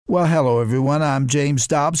Well, hello, everyone. I'm James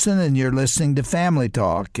Dobson, and you're listening to Family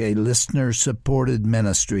Talk, a listener-supported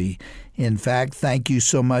ministry. In fact, thank you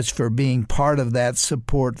so much for being part of that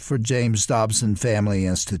support for James Dobson Family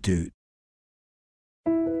Institute.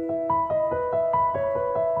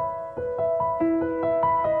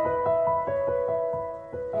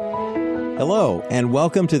 Hello, and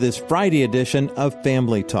welcome to this Friday edition of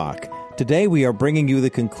Family Talk. Today we are bringing you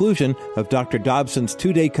the conclusion of Dr. Dobson's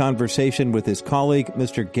two-day conversation with his colleague,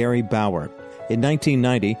 Mr. Gary Bauer. In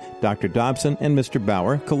 1990, Dr. Dobson and Mr.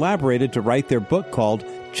 Bauer collaborated to write their book called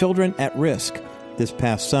Children at Risk. This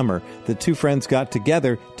past summer, the two friends got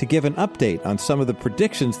together to give an update on some of the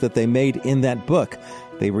predictions that they made in that book.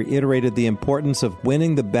 They reiterated the importance of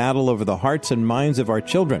winning the battle over the hearts and minds of our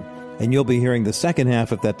children, and you'll be hearing the second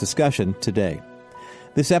half of that discussion today.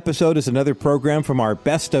 This episode is another program from our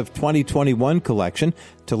Best of 2021 collection.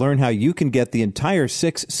 To learn how you can get the entire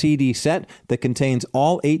 6-CD set that contains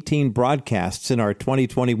all 18 broadcasts in our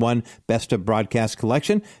 2021 Best of Broadcast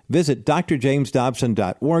collection, visit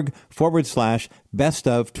drjamesdobson.org/Best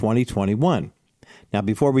of 2021. Now,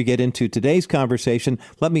 before we get into today's conversation,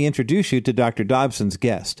 let me introduce you to Dr. Dobson's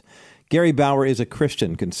guest. Gary Bauer is a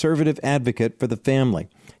Christian conservative advocate for the family.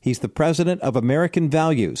 He's the president of American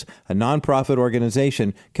Values, a nonprofit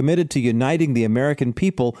organization committed to uniting the American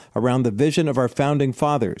people around the vision of our founding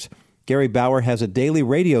fathers. Gary Bauer has a daily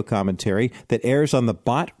radio commentary that airs on the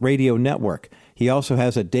Bot Radio Network. He also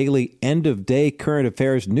has a daily end-of-day current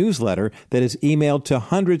affairs newsletter that is emailed to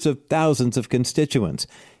hundreds of thousands of constituents.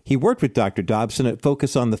 He worked with Dr. Dobson at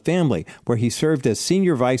Focus on the Family, where he served as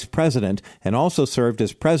senior vice president and also served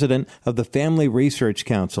as president of the Family Research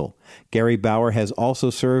Council. Gary Bauer has also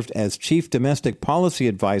served as chief domestic policy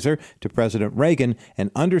advisor to President Reagan and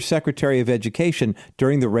undersecretary of education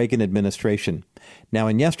during the Reagan administration. Now,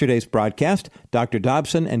 in yesterday's broadcast, Dr.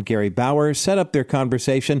 Dobson and Gary Bauer set up their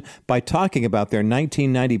conversation by talking about their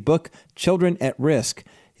 1990 book, Children at Risk.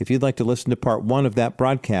 If you'd like to listen to part one of that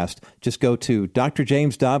broadcast, just go to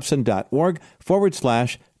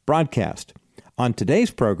drjamesdobson.org/broadcast. On today's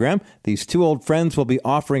program, these two old friends will be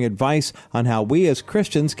offering advice on how we as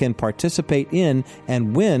Christians can participate in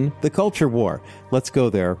and win the culture war. Let's go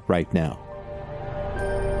there right now.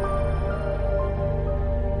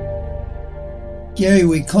 Gary,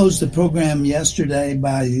 we closed the program yesterday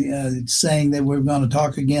by saying that we're going to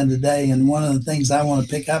talk again today, and one of the things I want to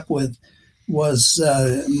pick up with was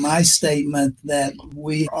my statement that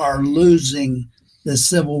we are losing the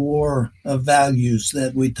Civil War of values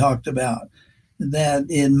that we talked about, that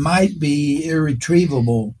it might be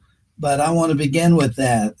irretrievable, but I want to begin with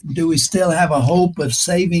that. Do we still have a hope of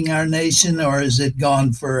saving our nation, or is it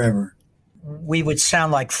gone forever? We would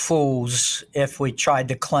sound like fools if we tried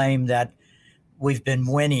to claim that we've been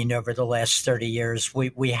winning over the last 30 years.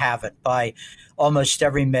 We haven't. By almost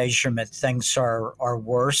every measurement, things are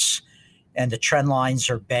worse, and the trend lines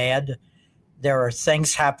are bad. There are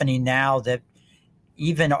things happening now that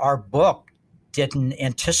even our book didn't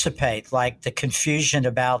anticipate, like the confusion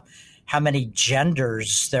about how many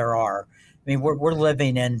genders there are. I mean, we're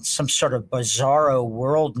living in some sort of bizarro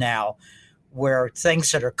world now where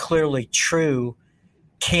things that are clearly true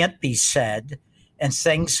can't be said, and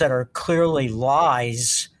things that are clearly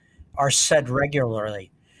lies are said regularly.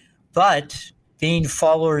 But being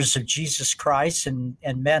followers of Jesus Christ and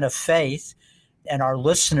men of faith, and our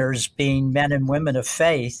listeners being men and women of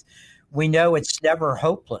faith, we know it's never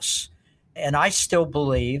hopeless. And I still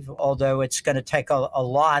believe, although it's going to take a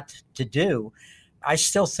lot to do, I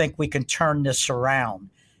still think we can turn this around.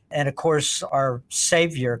 And of course, our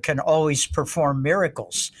Savior can always perform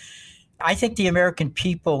miracles. I think the American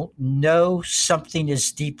people know something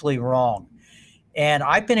is deeply wrong. And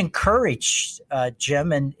I've been encouraged,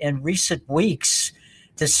 Jim, in recent weeks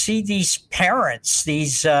to see these parents,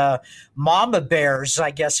 these mama bears,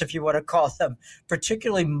 I guess, if you want to call them,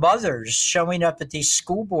 particularly mothers, showing up at these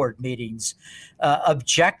school board meetings,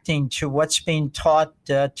 objecting to what's being taught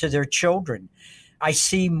to their children. I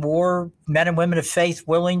see more men and women of faith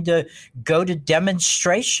willing to go to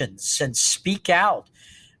demonstrations and speak out.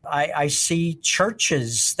 I see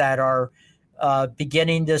churches that are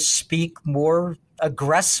beginning to speak more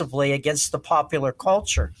aggressively against the popular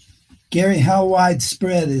culture. Gary, how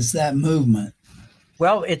widespread is that movement?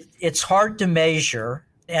 Well, it's hard to measure.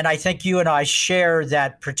 And I think you and I share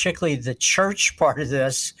that, particularly the church part of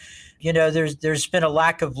this. You know, there's been a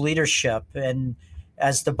lack of leadership. And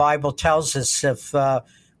as the Bible tells us, if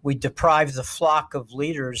we deprive the flock of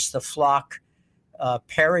leaders, the flock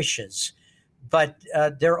perishes. But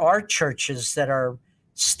there are churches that are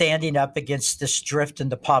standing up against this drift in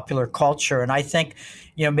the popular culture. And I think,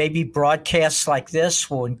 maybe broadcasts like this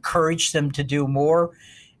will encourage them to do more.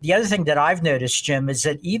 The other thing that I've noticed, Jim, is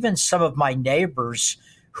that even some of my neighbors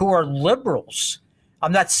who are liberals,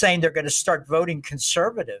 I'm not saying they're going to start voting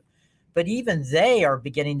conservative, but even they are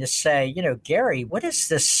beginning to say, Gary, what is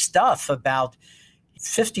this stuff about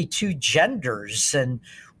 52 genders? And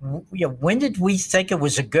when did we think it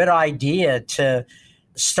was a good idea to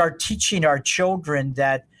start teaching our children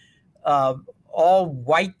that all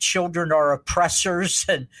white children are oppressors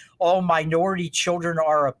and all minority children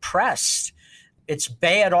are oppressed? It's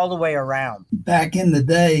bad all the way around. Back in the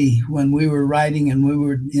day when we were writing and we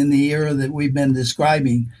were in the era that we've been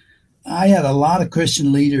describing, I had a lot of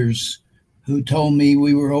Christian leaders who told me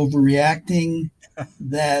we were overreacting,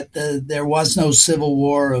 that there was no civil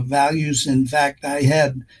war of values. In fact, I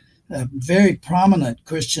had very prominent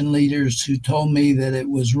Christian leaders who told me that it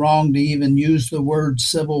was wrong to even use the word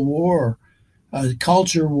civil war,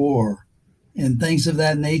 culture war, and things of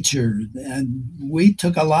that nature. And we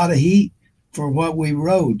took a lot of heat for what we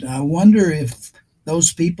wrote. I wonder if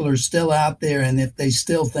those people are still out there and if they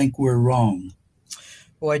still think we're wrong.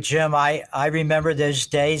 Boy, Jim, I remember those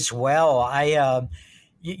days well.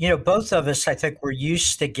 Both of us, I think, were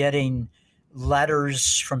used to getting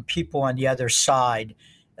letters from people on the other side,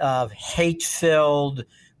 hate-filled,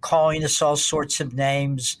 calling us all sorts of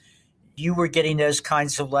names. You were getting those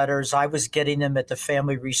kinds of letters. I was getting them at the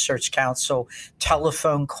Family Research Council,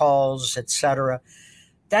 telephone calls, etc.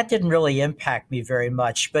 That didn't really impact me very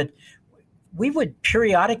much, but we would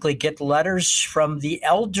periodically get letters from the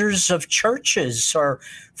elders of churches or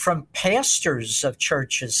from pastors of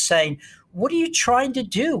churches saying, what are you trying to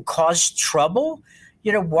do? Cause trouble?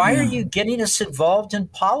 Why are you getting us involved in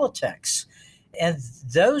politics? And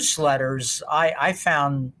those letters, I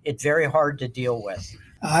found it very hard to deal with.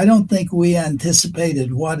 I don't think we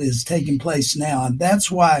anticipated what is taking place now. And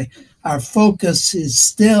that's why our focus is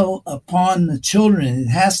still upon the children. It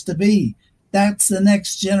has to be. That's the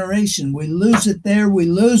next generation. We lose it there, we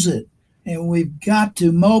lose it. And we've got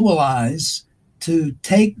to mobilize to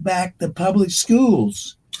take back the public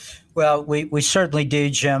schools. Well, we certainly do,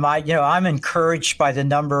 Jim. I'm encouraged by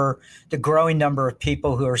the growing number of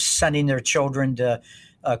people who are sending their children to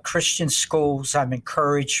Christian schools. I'm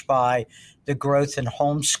encouraged by the growth in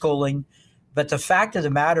homeschooling. But the fact of the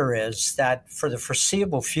matter is that for the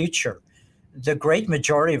foreseeable future, the great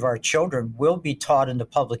majority of our children will be taught in the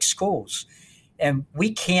public schools. And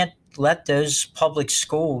we can't let those public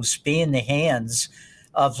schools be in the hands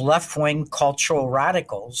of left-wing cultural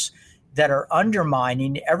radicals that are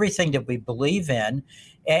undermining everything that we believe in.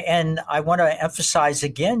 And I want to emphasize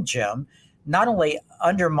again, Jim, not only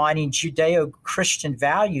undermining Judeo-Christian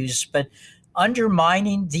values, but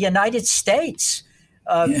undermining the United States.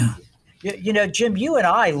 Jim, you and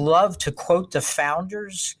I love to quote the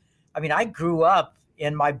founders. I mean, I grew up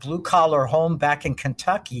in my blue-collar home back in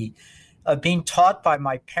Kentucky, being taught by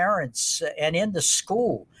my parents and in the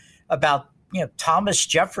school about Thomas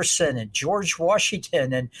Jefferson and George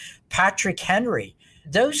Washington and Patrick Henry.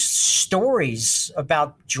 Those stories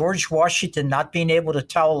about George Washington not being able to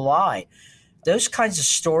tell a lie, those kinds of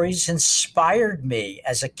stories inspired me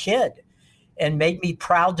as a kid and made me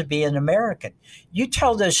proud to be an American. You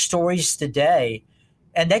tell those stories today,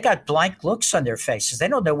 and they got blank looks on their faces. They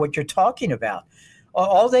don't know what you're talking about.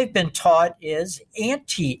 All they've been taught is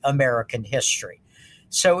anti-American history.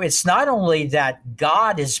 So it's not only that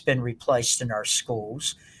God has been replaced in our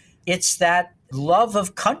schools, it's that love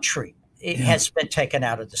of country has been taken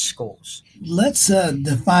out of the schools. Let's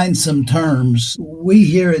define some terms. We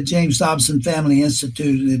here at James Dobson Family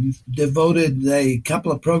Institute have devoted a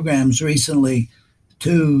couple of programs recently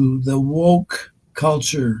to the woke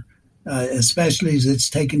culture, especially as it's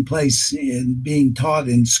taken place in being taught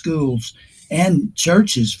in schools and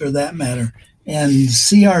churches for that matter, and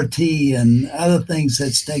CRT and other things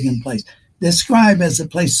that's taken place. Describe as a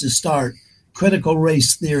place to start critical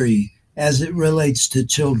race theory as it relates to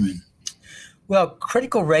children. Well,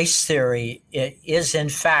 critical race theory is in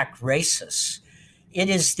fact racist. It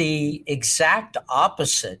is the exact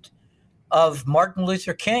opposite of Martin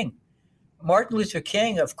Luther King. Martin Luther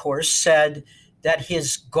King, of course, said that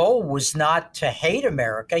his goal was not to hate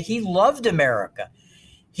America. He loved America.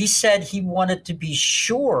 He said he wanted to be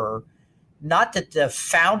sure not that the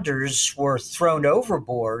founders were thrown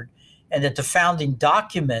overboard and that the founding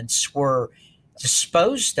documents were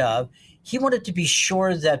disposed of. He wanted to be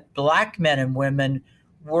sure that Black men and women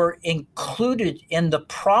were included in the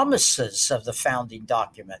promises of the founding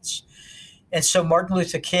documents. And so Martin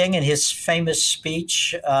Luther King, in his famous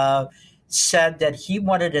speech, said that he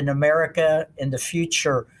wanted an America in the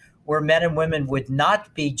future where men and women would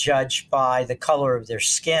not be judged by the color of their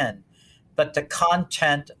skin, but the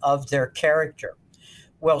content of their character.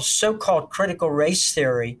 Well, so-called critical race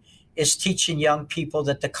theory is teaching young people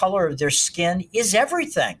that the color of their skin is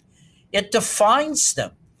everything. It defines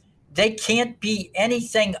them. They can't be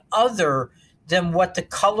anything other than what the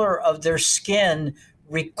color of their skin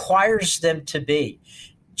requires them to be.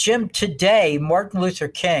 Jim, today, Martin Luther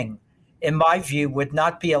King, in my view, would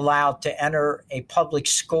not be allowed to enter a public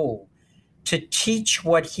school to teach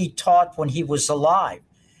what he taught when he was alive.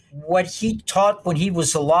 What he taught when he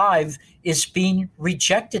was alive is being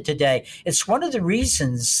rejected today. It's one of the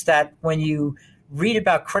reasons that when you read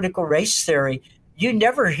about critical race theory, you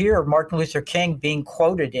never hear Martin Luther King being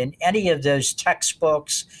quoted in any of those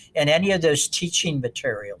textbooks and any of those teaching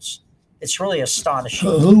materials. It's really astonishing.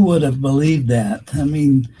 Who would have believed that? I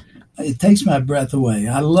mean, it takes my breath away.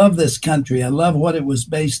 I love this country. I love what it was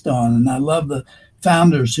based on, and I love the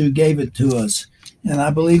founders who gave it to us. And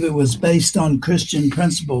I believe it was based on Christian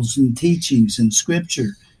principles and teachings and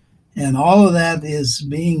scripture. And all of that is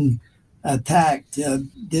being attacked.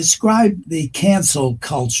 Describe the cancel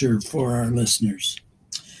culture for our listeners.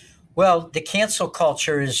 Well, the cancel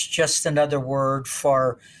culture is just another word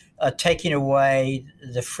for taking away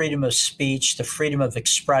the freedom of speech, the freedom of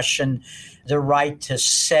expression, the right to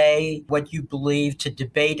say what you believe, to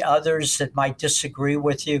debate others that might disagree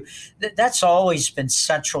with you. That's always been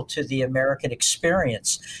central to the American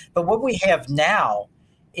experience. But what we have now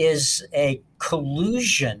is a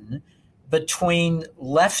collusion between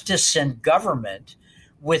leftists and government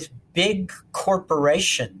with big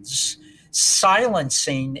corporations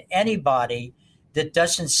silencing anybody that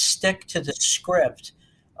doesn't stick to the script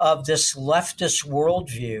of this leftist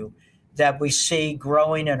worldview that we see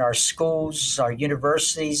growing in our schools, our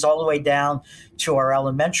universities, all the way down to our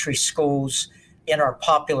elementary schools, in our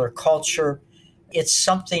popular culture. It's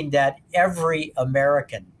something that every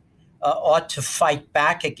American ought to fight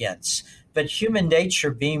back against. But human nature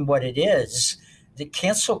being what it is, the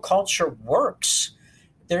cancel culture works.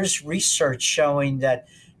 There's research showing that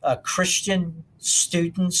Christian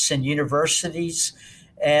students in universities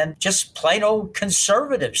and just plain old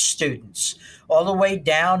conservative students, all the way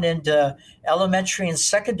down into elementary and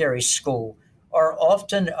secondary school, are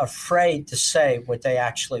often afraid to say what they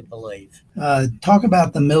actually believe. Talk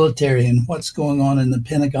about the military and what's going on in the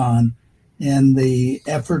Pentagon and the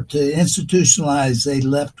effort to institutionalize a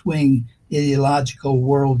left-wing ideological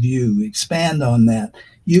worldview. Expand on that.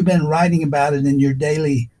 You've been writing about it in your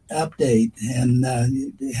daily update, and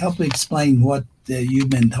help explain what you've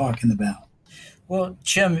been talking about. Well,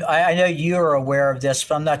 Jim, I know you're aware of this,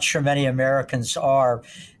 but I'm not sure many Americans are.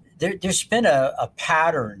 There's been a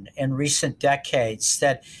pattern in recent decades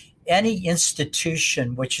that any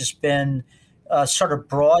institution which has been sort of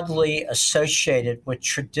broadly associated with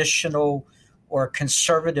traditional or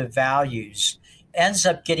conservative values ends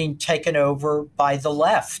up getting taken over by the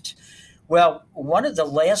left. Well, one of the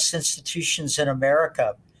last institutions in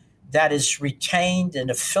America that has retained an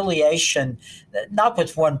affiliation, not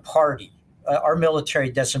with one party. Our military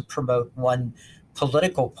doesn't promote one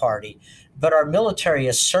political party, but our military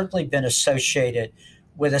has certainly been associated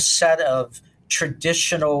with a set of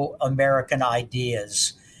traditional American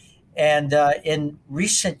ideas. And in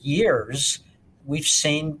recent years, we've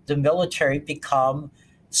seen the military become,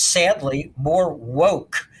 sadly, more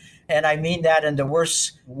woke. And I mean that in the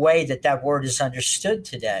worst way that word is understood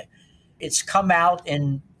today. It's come out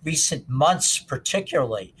in recent months,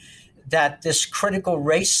 particularly, that this critical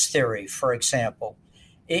race theory, for example,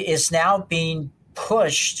 is now being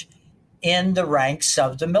pushed in the ranks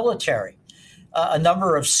of the military. A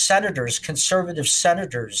number of senators, conservative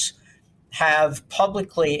senators, have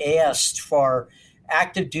publicly asked for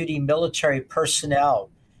active duty military personnel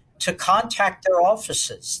to contact their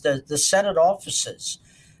offices, the Senate offices,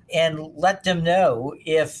 and let them know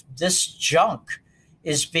if this junk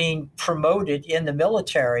is being promoted in the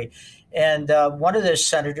military. And one of those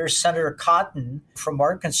senators, Senator Cotton from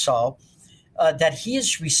Arkansas, that he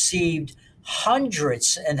has received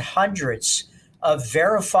hundreds and hundreds of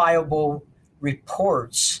verifiable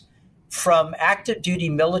reports from active duty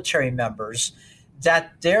military members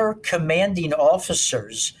that their commanding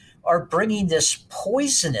officers are bringing this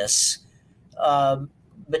poisonous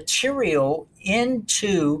material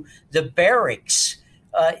into the barracks,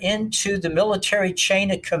 into the military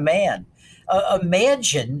chain of command.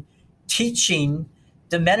 Imagine teaching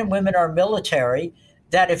the men and women in our military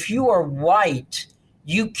that if you are white,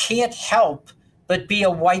 you can't help but be a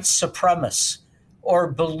white supremacist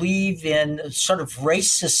or believe in sort of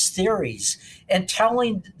racist theories, and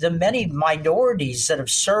telling the many minorities that have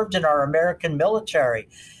served in our American military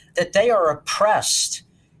that they are oppressed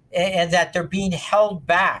and that they're being held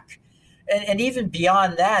back. And even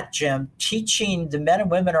beyond that, Jim, teaching the men and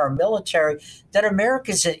women in our military that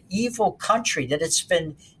America is an evil country, that it's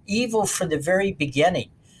been evil from the very beginning.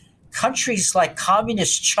 Countries like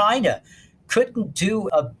communist China couldn't do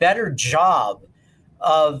a better job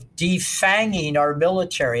of defanging our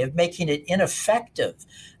military, of making it ineffective,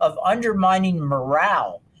 of undermining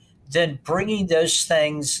morale, than bringing those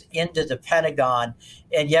things into the Pentagon.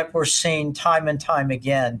 And yet we're seeing time and time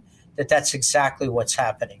again that that's exactly what's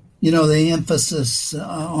happening. You know, the emphasis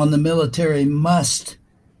on the military must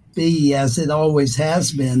be, as it always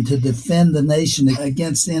has been, to defend the nation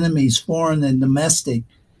against enemies, foreign and domestic.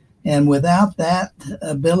 And without that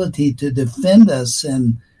ability to defend us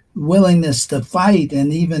and willingness to fight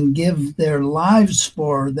and even give their lives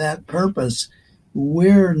for that purpose,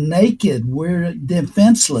 we're naked, we're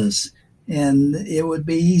defenseless, and it would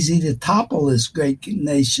be easy to topple this great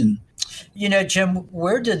nation. You know, Jim,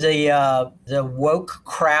 where do the woke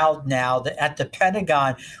crowd now at the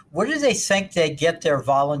Pentagon, where do they think they get their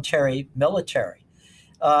voluntary military?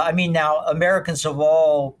 I mean, now Americans of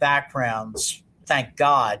all backgrounds, thank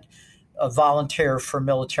God, volunteer for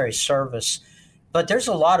military service. But there's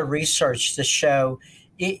a lot of research to show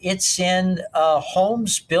it's in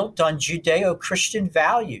homes built on Judeo-Christian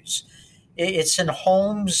values. It's in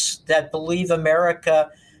homes that believe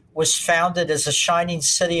America was founded as a shining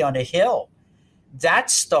city on a hill.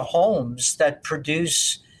 That's the homes that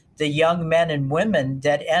produce the young men and women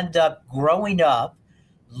that end up growing up,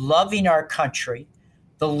 loving our country,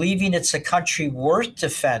 believing it's a country worth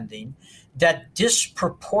defending, that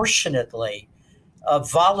disproportionately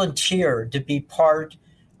volunteer to be part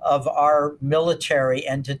of our military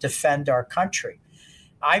and to defend our country.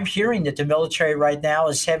 I'm hearing that the military right now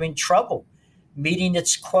is having trouble meeting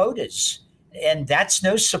its quotas. And that's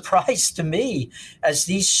no surprise to me as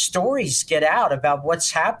these stories get out about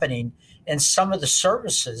what's happening in some of the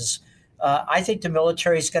services. I think the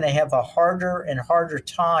military is going to have a harder and harder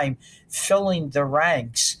time filling the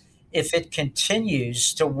ranks if it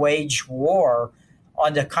continues to wage war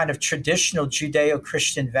on the kind of traditional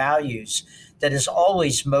Judeo-Christian values that has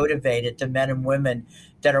always motivated the men and women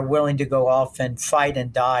that are willing to go off and fight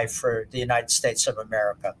and die for the United States of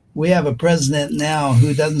America. We have a president now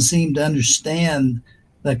who doesn't seem to understand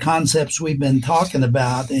the concepts we've been talking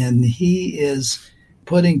about, and he is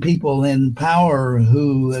putting people in power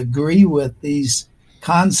who agree with these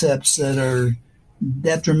concepts that are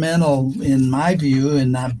detrimental, in my view,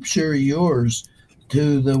 and I'm sure yours,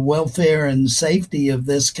 to the welfare and safety of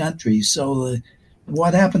this country. So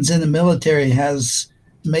what happens in the military has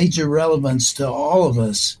major relevance to all of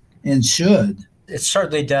us and should. It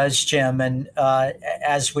certainly does, Jim. And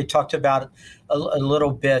as we talked about a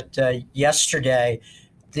little bit yesterday,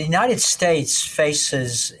 the United States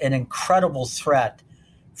faces an incredible threat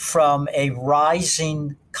from a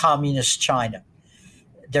rising communist China.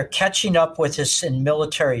 They're catching up with us in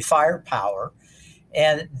military firepower,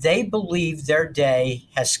 and they believe their day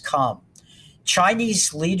has come.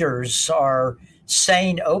 Chinese leaders are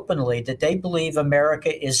saying openly that they believe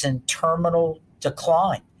America is in terminal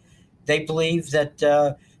decline. They believe that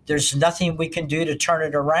there's nothing we can do to turn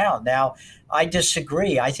it around. Now, I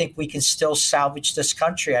disagree. I think we can still salvage this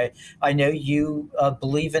country. I know you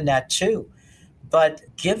believe in that too. But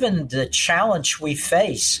given the challenge we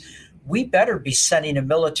face, we better be sending a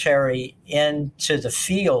military into the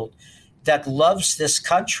field that loves this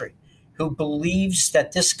country, who believes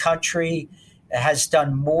that this country has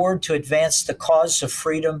done more to advance the cause of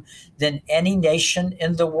freedom than any nation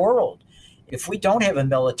in the world. If we don't have a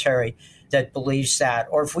military that believes that,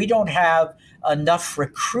 or if we don't have enough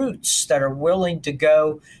recruits that are willing to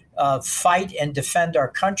go fight and defend our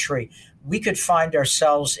country, we could find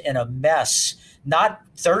ourselves in a mess, not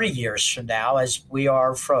 30 years from now, as we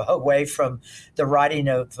are away from the writing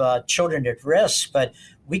of Children at Risk, but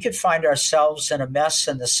we could find ourselves in a mess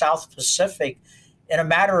in the South Pacific in a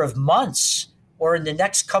matter of months or in the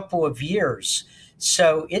next couple of years.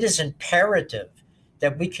 So it is imperative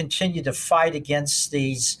that we continue to fight against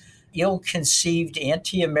these ill-conceived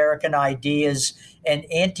anti-American ideas and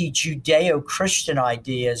anti-Judeo-Christian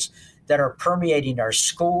ideas that are permeating our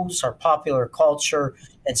schools, our popular culture,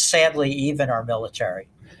 and sadly, even our military.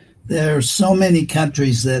 There are so many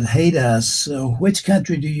countries that hate us. So which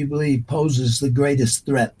country do you believe poses the greatest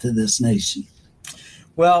threat to this nation?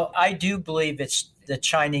 Well, I do believe it's the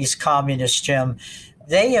Chinese communists, Jim.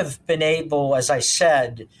 They have been able, as I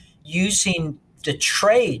said, using the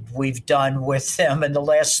trade we've done with them in the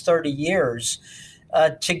last 30 years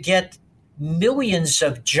to get millions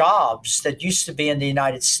of jobs that used to be in the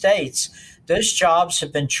United States. Those jobs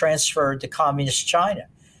have been transferred to communist China.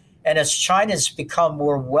 And as China's become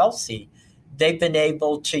more wealthy, they've been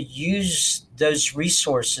able to use those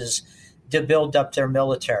resources to build up their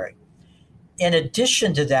military. In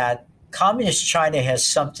addition to that, Communist China has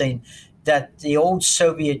something that the old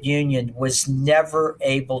Soviet Union was never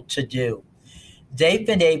able to do. They've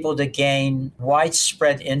been able to gain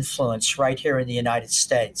widespread influence right here in the United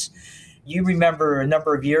States. You remember a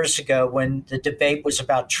number of years ago when the debate was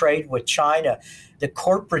about trade with China, the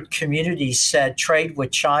corporate community said trade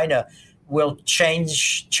with China will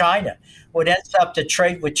change China. What ends up to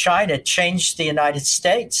trade with China changed the United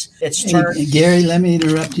States. It's turned. Hey, Gary, let me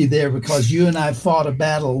interrupt you there because you and I fought a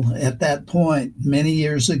battle at that point many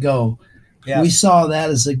years ago. Yeah. We saw that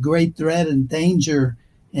as a great threat and danger,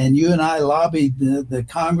 and you and I lobbied the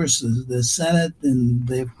Congress, the Senate, and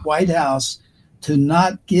the White House to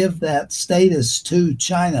not give that status to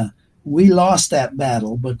China. We lost that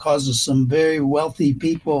battle because of some very wealthy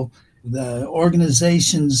people, the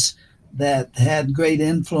organizations that had great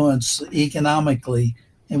influence economically,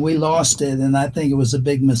 and we lost it, and I think it was a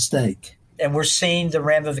big mistake. And we're seeing the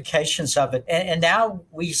ramifications of it. And now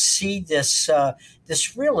we see this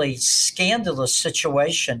really scandalous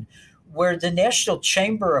situation where the National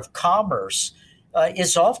Chamber of Commerce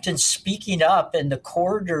is often speaking up in the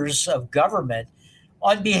corridors of government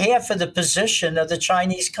on behalf of the position of the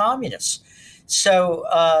Chinese communists. So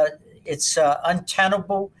it's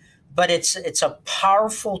untenable, but it's a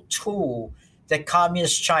powerful tool that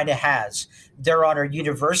Communist China has. They're on our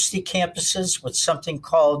university campuses with something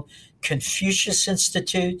called Confucius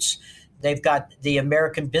Institutes. They've got the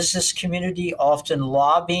American business community often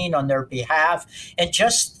lobbying on their behalf. And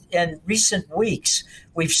just in recent weeks,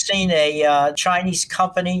 we've seen a Chinese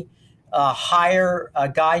company hire a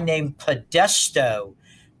guy named Podesto,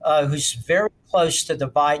 who's very close to the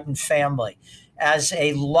Biden family, as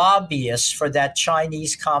a lobbyist for that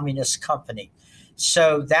Chinese communist company.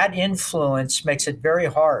 So that influence makes it very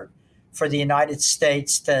hard for the United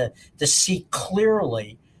States to see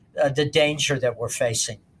clearly the danger that we're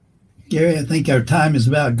facing. Gary, I think our time is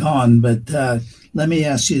about gone, but let me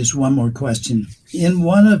ask you this one more question. In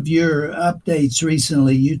one of your updates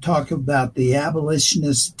recently, you talk about the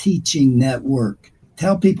Abolitionist Teaching Network.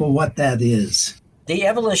 Tell people what that is. The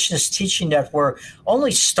Abolitionist Teaching Network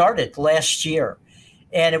only started last year,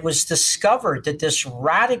 and it was discovered that this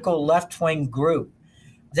radical left-wing group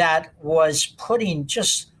that was putting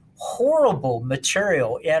just horrible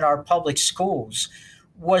material in our public schools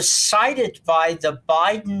was cited by the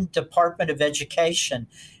Biden Department of Education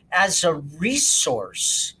as a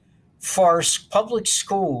resource for public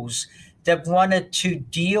schools that wanted to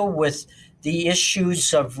deal with the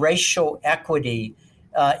issues of racial equity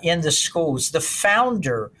in the schools. The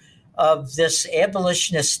founder of this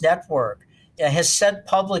abolitionist network has said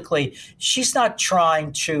publicly she's not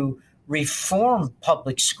trying to reform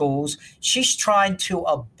public schools. She's trying to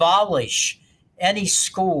abolish any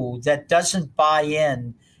school that doesn't buy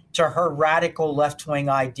in to her radical left-wing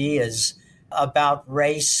ideas about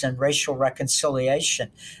race and racial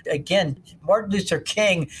reconciliation. Again, Martin Luther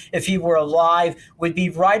King, if he were alive, would be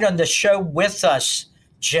right on the show with us,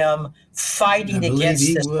 Jim, fighting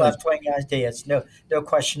against this left-wing ideas. No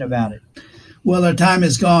question about it. Well, our time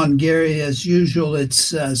is gone, Gary. As usual,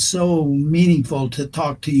 it's so meaningful to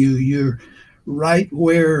talk to you. You're right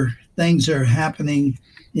where things are happening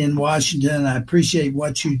in Washington. I appreciate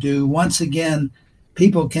what you do. Once again,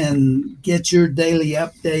 people can get your daily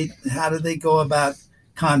update. How do they go about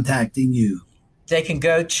contacting you? They can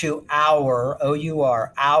go to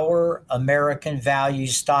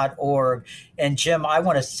ouramericanvalues.org. And Jim, I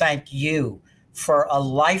want to thank you for a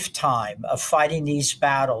lifetime of fighting these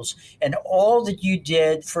battles and all that you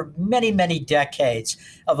did for many, many decades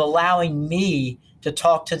of allowing me to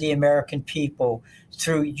talk to the American people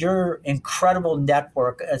through your incredible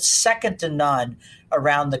network, second to none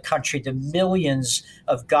around the country, the millions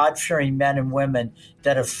of God-fearing men and women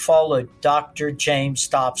that have followed Dr. James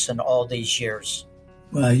Dobson all these years.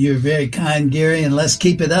 Well, you're very kind, Gary, and let's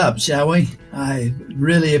keep it up, shall we? I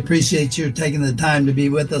really appreciate you taking the time to be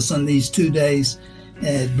with us on these 2 days.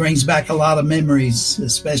 It brings back a lot of memories,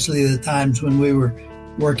 especially the times when we were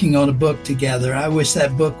working on a book together. I wish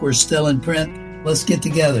that book were still in print. Let's get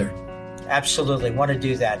together. Absolutely. Want to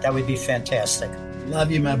do that. That would be fantastic.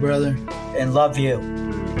 Love you, my brother. And love you.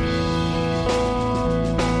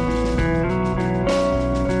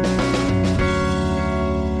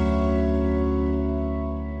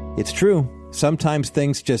 It's true. Sometimes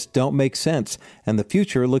things just don't make sense, and the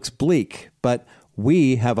future looks bleak. But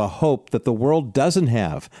we have a hope that the world doesn't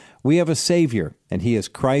have. We have a Savior, and He is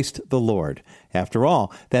Christ the Lord. After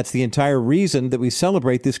all, that's the entire reason that we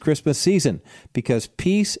celebrate this Christmas season, because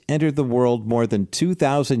peace entered the world more than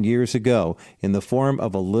 2,000 years ago in the form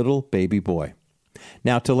of a little baby boy.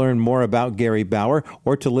 Now, to learn more about Gary Bauer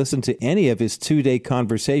or to listen to any of his 2-day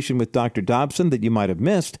conversation with Dr. Dobson that you might have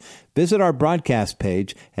missed, visit our broadcast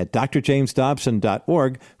page at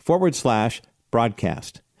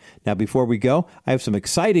drjamesdobson.org/broadcast. Now, before we go, I have some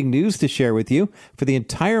exciting news to share with you. For the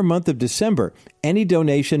entire month of December, any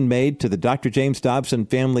donation made to the Dr. James Dobson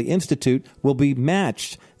Family Institute will be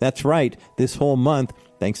matched. That's right, this whole month,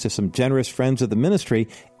 thanks to some generous friends of the ministry,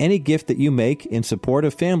 any gift that you make in support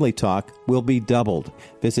of Family Talk will be doubled.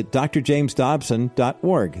 Visit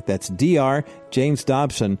drjamesdobson.org. That's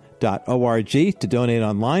drjamesdobson.org to donate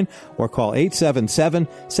online, or call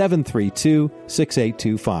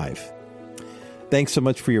 877-732-6825. Thanks so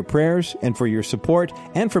much for your prayers and for your support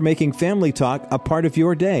and for making Family Talk a part of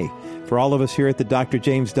your day. For all of us here at the Dr.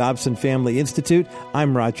 James Dobson Family Institute,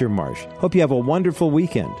 I'm Roger Marsh. Hope you have a wonderful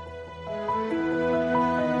weekend.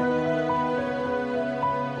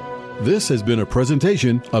 This has been a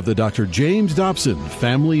presentation of the Dr. James Dobson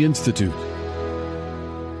Family Institute.